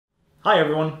Hi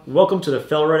everyone, welcome to the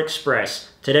FailroadExpress.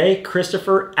 Today,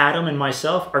 Christopher, Adam, and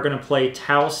myself are going to play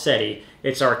Tau Ceti.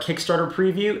 It's our Kickstarter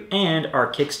preview and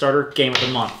our Kickstarter Game of the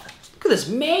Month. Look at this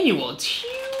manual, it's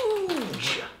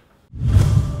huge!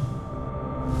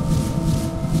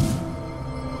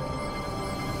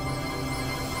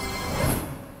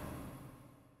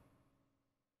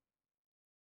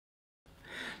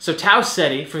 So Tau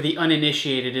Ceti, for the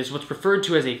uninitiated, is what's referred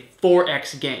to as a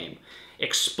 4X game.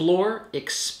 Explore,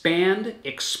 expand,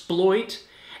 exploit,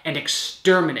 and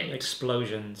exterminate.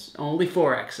 Explosions. Only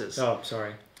 4X's. Oh,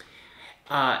 sorry.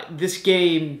 This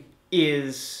game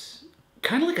is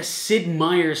kind of like a Sid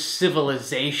Meier's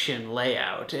Civilization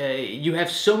layout. You have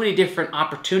so many different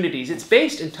opportunities. It's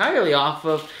based entirely off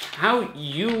of how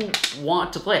you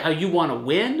want to play, how you want to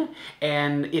win,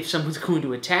 and if someone's going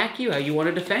to attack you, how you want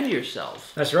to defend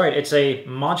yourself. That's right. It's a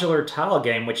modular tile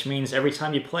game, which means every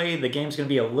time you play, the game's going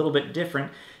to be a little bit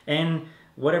different, and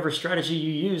whatever strategy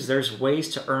you use, there's ways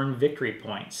to earn victory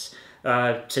points.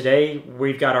 Today,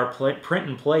 we've got our print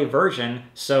and play version,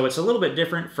 so it's a little bit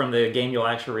different from the game you'll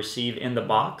actually receive in the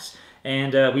box.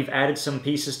 And we've added some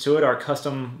pieces to it, our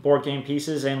custom board game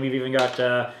pieces, and we've even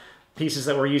got pieces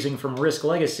that we're using from Risk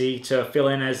Legacy to fill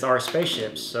in as our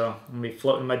spaceships. So I'm going to be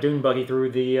floating my dune buggy through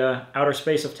the outer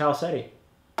space of Tau Ceti.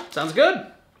 Sounds good.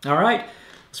 All right,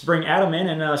 let's bring Adam in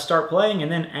and start playing,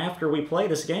 and then after we play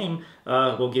this game,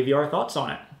 we'll give you our thoughts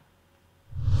on it.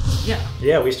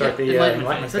 Yeah, we start the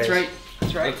enlightenment phase. That's right.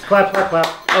 That's right. Let's clap, clap, clap.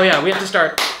 Oh yeah, we have to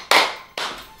start.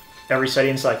 Every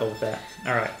Cetian cycle with that.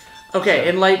 All right. Okay, so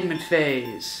Enlightenment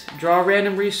phase. Draw a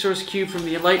random resource cube from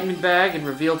the Enlightenment bag and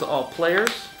reveal to all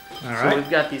players. All right. So we've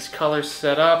got these colors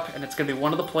set up, and it's going to be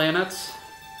one of the planets.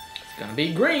 It's going to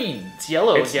be green. It's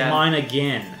yellow it's again. It's mine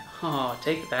again. Oh,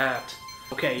 take that.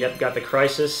 Okay. Yep, got the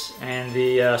crisis and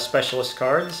the specialist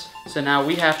cards. So now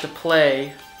we have to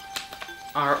play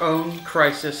our own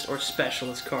crisis or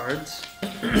specialist cards.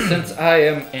 Since I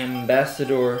am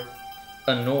Ambassador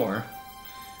Anor,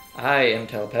 I am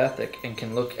telepathic and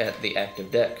can look at the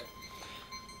active deck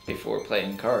before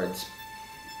playing cards.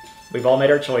 We've all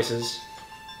made our choices,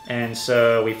 and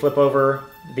so we flip over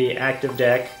the active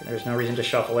deck. There's no reason to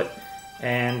shuffle it.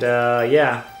 And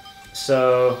yeah,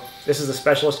 so this is the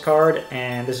specialist card,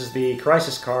 and this is the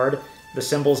crisis card. The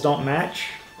symbols don't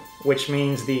match, which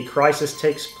means the crisis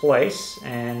takes place,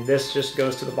 and this just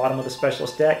goes to the bottom of the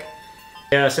specialist deck.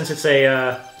 Since it's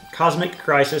a cosmic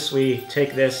crisis, we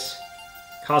take this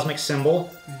cosmic symbol,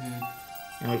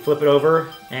 and we flip it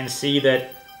over and see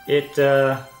that it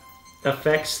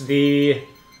affects the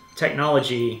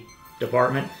technology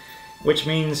department, which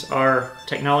means our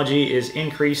technology is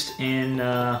increased in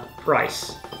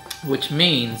price. Which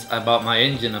means I bought my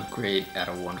engine upgrade at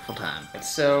a wonderful time.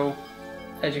 So,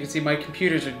 as you can see, my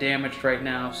computers are damaged right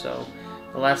now, so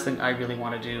the last thing I really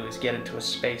want to do is get into a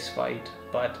space fight.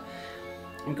 But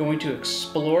I'm going to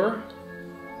explore,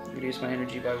 reduce my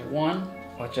energy by 1.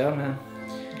 Watch out, man.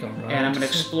 And I'm going to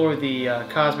explore the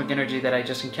cosmic energy that I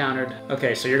just encountered.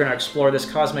 Okay, so you're going to explore this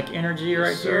cosmic energy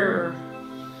right here.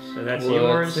 So that's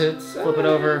yours. Flip it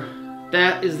over.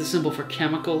 That is the symbol for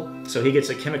chemical. So he gets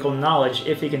a chemical knowledge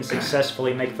if he can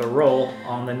successfully make the roll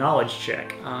on the knowledge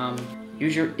check.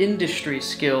 Use your industry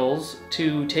skills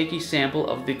to take a sample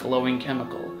of the glowing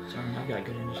chemical. Sorry, I've got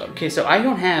good industry. Okay, so I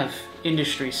don't have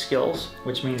industry skills.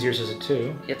 Which means yours is a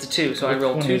 2. It's a 2, so I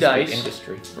roll 2 dice.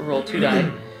 Industry. I roll 2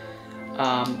 dice.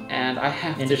 And I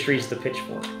have Industry is the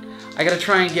pitchfork. I gotta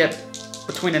try and get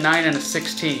between a 9 and a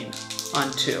 16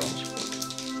 on 2.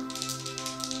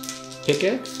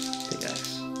 Pickaxe?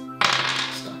 Pickaxe.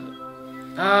 Stop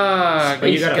it.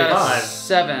 But you got a 5.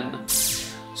 7.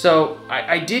 So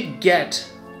I did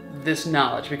get this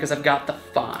knowledge because I've got the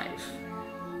 5.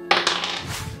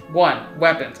 1,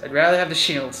 weapons. I'd rather have the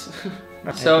shields.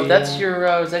 So that's your,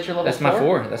 is that your level 4? That's my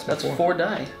 4. That's 4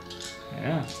 die.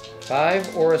 Yeah.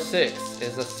 5 or a 6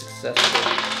 is a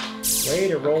successful. Way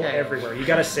to roll everywhere. You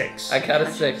got a 6. I got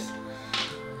a 6.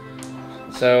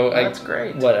 So that's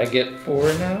great. What, I get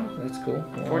 4 now? That's cool.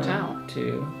 4 Tau. 1,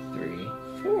 2,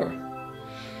 3, 4.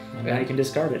 And now you can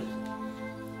discard it.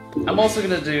 I'm also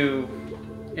gonna do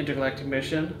intergalactic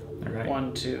mission. All right.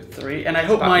 1, 2, 3, and I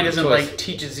hope mine isn't like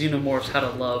teaches xenomorphs how to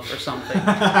love or something.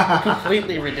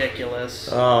 Completely ridiculous.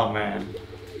 Oh man.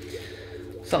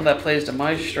 Something that plays to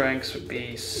my strengths would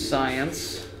be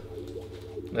science.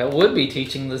 That would be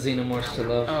teaching the xenomorphs to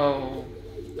love. Oh,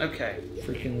 okay.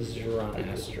 Freaking Zeron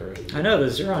asteroid. I know the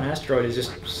Zeron asteroid is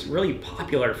just really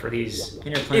popular for these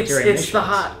interplanetary missions.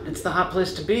 It's the hot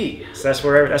place to be. So that's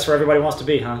where everybody wants to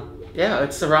be, huh? Yeah,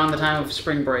 it's around the time of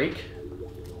spring break.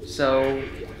 So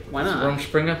Why not?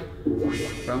 Rumspringa?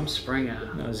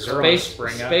 Rumspringa. No, Space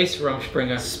Rumspringa. Space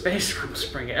Rumspringa. Space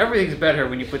Rumspringa. Everything's better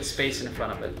when you put space in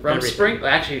front of it. Rumspringa.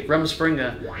 Actually,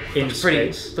 Rumspringa In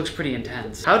looks pretty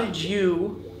intense. How did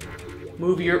you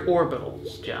move your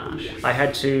orbitals, Josh? I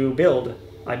had to build.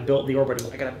 I built the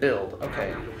orbital. I gotta build.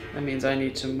 Okay. That means I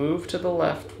need to move to the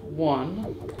left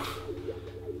 1.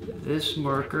 This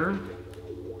marker.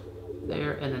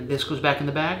 There. And then this goes back in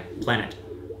the bag. Planet.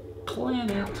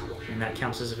 Planet. And that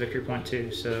counts as a victory point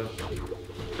too, so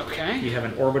Okay. you have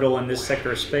an orbital in this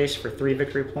sector of space for 3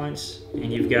 victory points,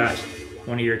 and you've got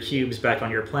one of your cubes back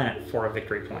on your planet for a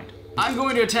victory point. I'm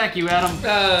going to attack you, Adam.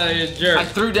 You jerk. I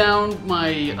threw down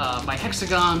my my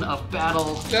hexagon of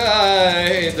battle, I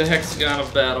hate the hexagon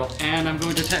of battle. and I'm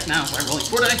going to attack now by rolling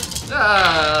 4 dice.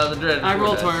 The dreaded I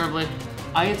rolled 4 dice. terribly.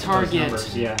 I target.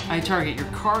 numbers, yeah. I target your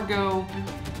cargo,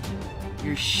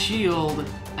 your shield,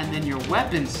 and then your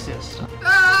weapons system.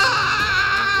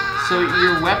 So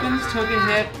your weapons took a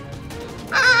hit.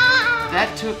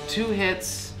 That took 2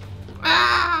 hits.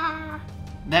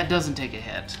 That doesn't take a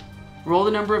hit. Roll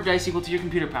the number of dice equal to your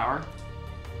computer power.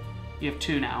 You have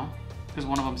 2 now, because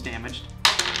one of them's damaged.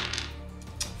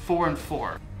 4 and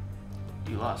 4.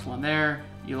 You lost 1 there.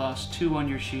 You lost 2 on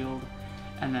your shield,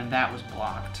 and then that was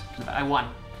blocked. I won.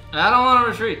 I don't want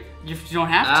to retreat. You don't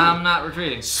have to. I'm not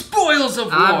retreating. Spoils of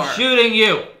war. I'm shooting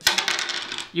you.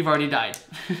 You've already died.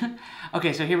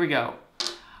 Okay, so here we go.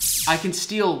 I can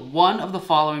steal 1 of the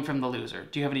following from the loser.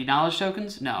 Do you have any knowledge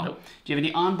tokens? No. Nope. Do you have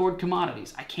any onboard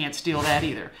commodities? I can't steal that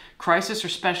either. Crisis or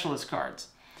specialist cards?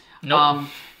 Nope.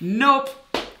 Nope.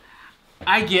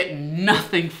 I get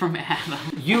nothing from Adam.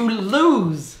 You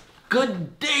lose.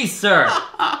 Good day, sir.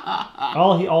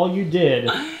 All you did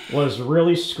was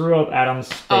really screw up Adam's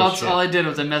Oh, spaceship. all I did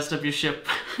was I messed up your ship.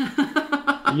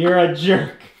 You're a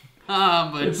jerk.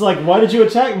 But It's like, why did you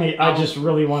attack me? I just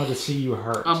really wanted to see you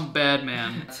hurt. I'm a bad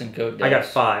man. Go I got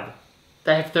 5.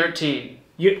 I have 13.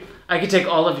 You. I could take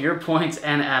all of your points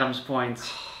and Adam's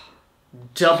points.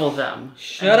 Double them.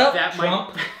 Shut And up, that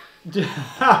Trump.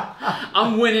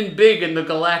 I'm winning big in the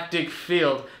galactic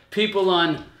field. People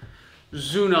on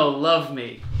Zuno love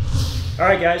me.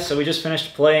 Alright guys, so we just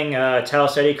finished playing Tau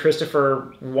Ceti.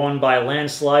 Christopher won by a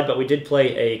landslide, but we did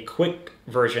play a quick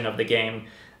version of the game,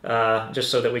 just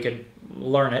so that we could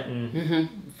learn it and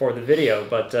for the video.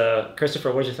 But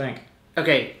Christopher, what did you think?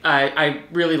 Okay, I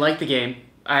really like the game.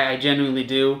 I genuinely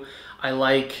do. I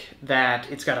like that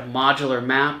it's got a modular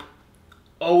map.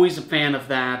 Always a fan of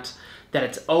that. That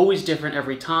it's always different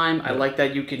every time. I like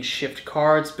that you can shift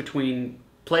cards between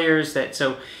players, that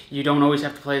so you don't always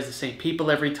have to play as the same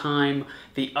people every time.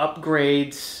 The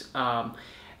upgrades,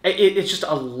 it's just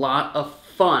a lot of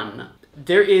fun.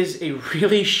 There is a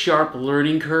really sharp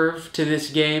learning curve to this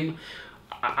game.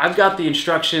 I've got the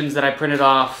instructions that I printed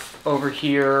off over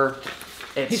here.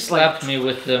 It's He slapped me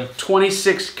with them.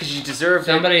 26, because you deserve it.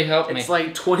 Somebody help me. It's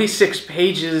like 26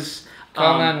 pages.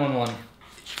 Call 911.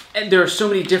 And there are so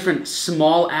many different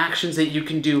small actions that you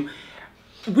can do.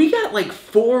 We got like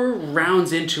 4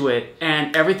 rounds into it,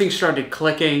 and everything started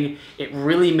clicking. It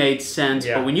really made sense.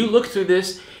 Yeah. But when you look through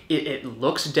this, it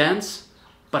looks dense,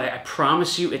 but I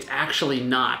promise you it's actually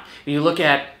not. When you look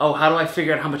at, oh, how do I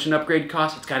figure out how much an upgrade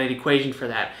costs? It's got an equation for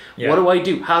that. Yeah. What do I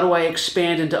do? How do I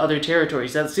expand into other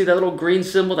territories? See that little green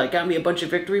symbol that got me a bunch of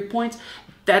victory points?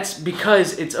 That's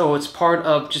because it's part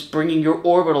of just bringing your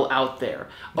orbital out there.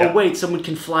 Yeah. Oh wait, someone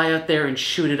can fly out there and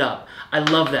shoot it up. I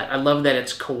love that. I love that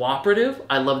it's cooperative.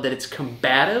 I love that it's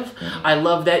combative. I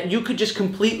love that you could just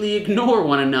completely ignore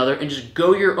one another and just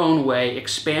go your own way,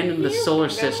 expand into the solar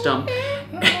system,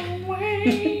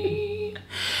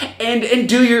 and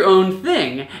do your own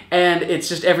thing. And it's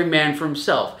just every man for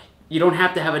himself. You don't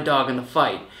have to have a dog in the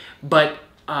fight. But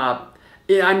now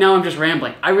I'm just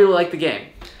rambling. I really like the game.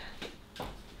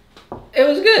 It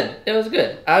was good. It was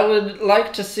good. I would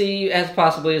like to see, as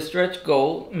possibly a stretch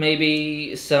goal,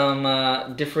 maybe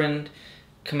some different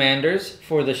commanders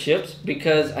for the ships,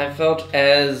 because I felt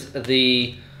as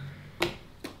the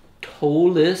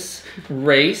Tolis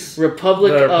race,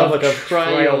 Republic The of Republic of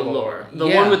Triolor. The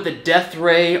Yeah. one with the death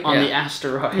ray on Yeah. the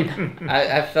asteroid.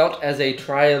 I felt as a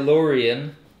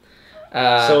Triolorian.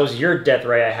 So it was your death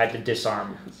ray I had to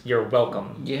disarm. You're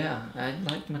welcome. Yeah, I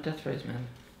liked my death rays, man.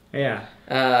 Yeah.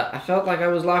 I felt like I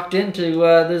was locked into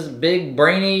this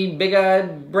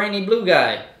big-eyed, brainy blue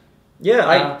guy.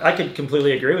 Yeah, I could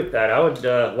completely agree with that. I would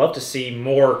love to see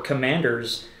more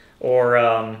commanders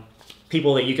or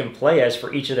people that you can play as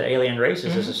for each of the alien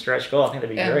races as a stretch goal. I think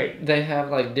that'd be great. They have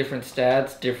like different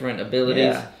stats, different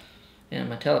abilities. Yeah. Yeah,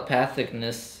 my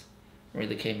telepathicness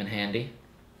really came in handy.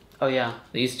 Oh yeah.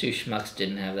 These 2 schmucks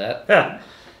didn't have that. Yeah.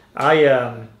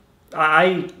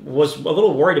 I was a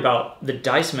little worried about the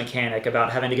dice mechanic,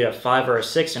 about having to get a 5 or a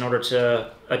 6 in order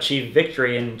to achieve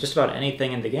victory in just about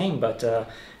anything in the game. But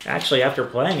actually, after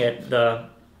playing it, the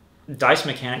dice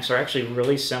mechanics are actually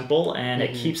really simple, and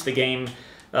it keeps the game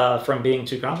from being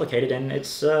too complicated. And it's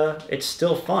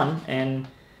still fun, and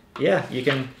yeah, you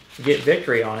can get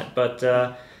victory on it. But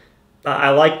I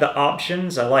like the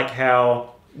options. I like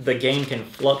how the game can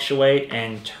fluctuate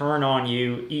and turn on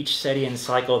you each Cetian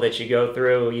cycle that you go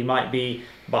through. You might be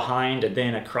behind, and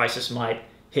then a crisis might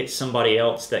hit somebody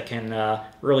else that can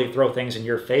really throw things in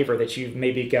your favor that you've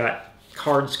maybe got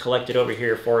cards collected over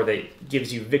here for that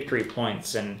gives you victory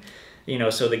points. And, you know,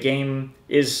 so the game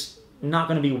is not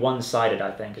going to be one-sided,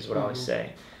 I think, is what I always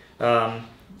say.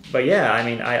 But yeah, I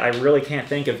mean, I really can't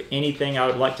think of anything I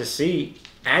would like to see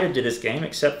added to this game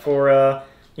except for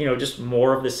you know, just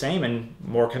more of the same and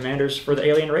more commanders for the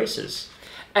alien races.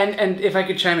 And if I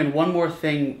could chime in one more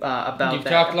thing about You've that.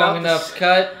 talked long enough,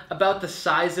 cut. About the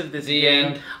size of this The game.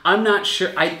 end. I'm not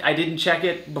sure. I didn't check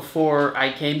it before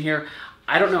I came here.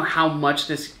 I don't know how much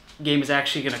this game is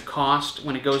actually going to cost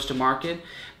when it goes to market.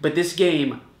 But this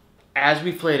game, as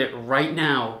we played it right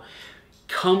now,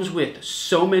 comes with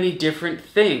so many different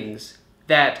things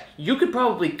that you could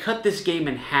probably cut this game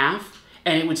in half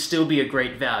and it would still be a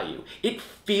great value. It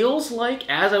feels like,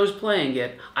 as I was playing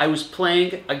it, I was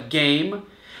playing a game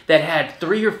that had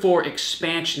 3 or 4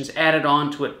 expansions added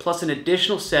onto it, plus an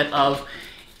additional set of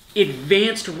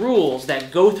advanced rules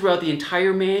that go throughout the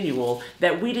entire manual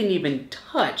that we didn't even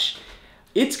touch.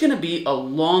 It's going to be a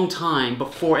long time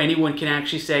before anyone can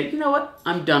actually say, you know what,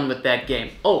 I'm done with that game.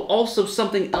 Oh, also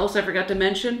something else I forgot to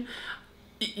mention,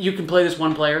 you can play this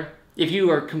one player. If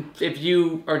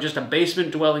you are just a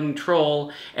basement-dwelling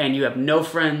troll and you have no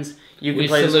friends, you can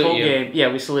play this whole game.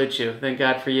 Yeah, we salute you. Thank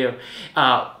God for you.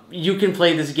 You can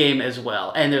play this game as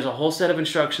well, and there's a whole set of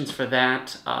instructions for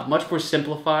that. Much more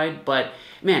simplified, but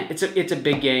man, it's a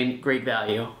big game, great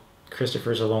value.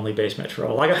 Christopher's a lonely basement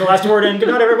troll. I got the last word in. Good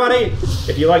night, everybody.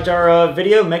 If you liked our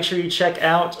video, make sure you check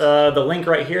out the link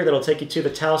right here that'll take you to the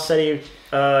Tau Ceti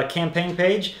campaign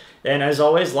page. And as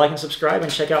always, like and subscribe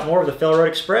and check out more of the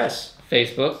FailroadExpress.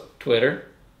 Facebook, Twitter.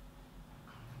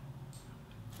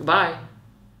 Bye.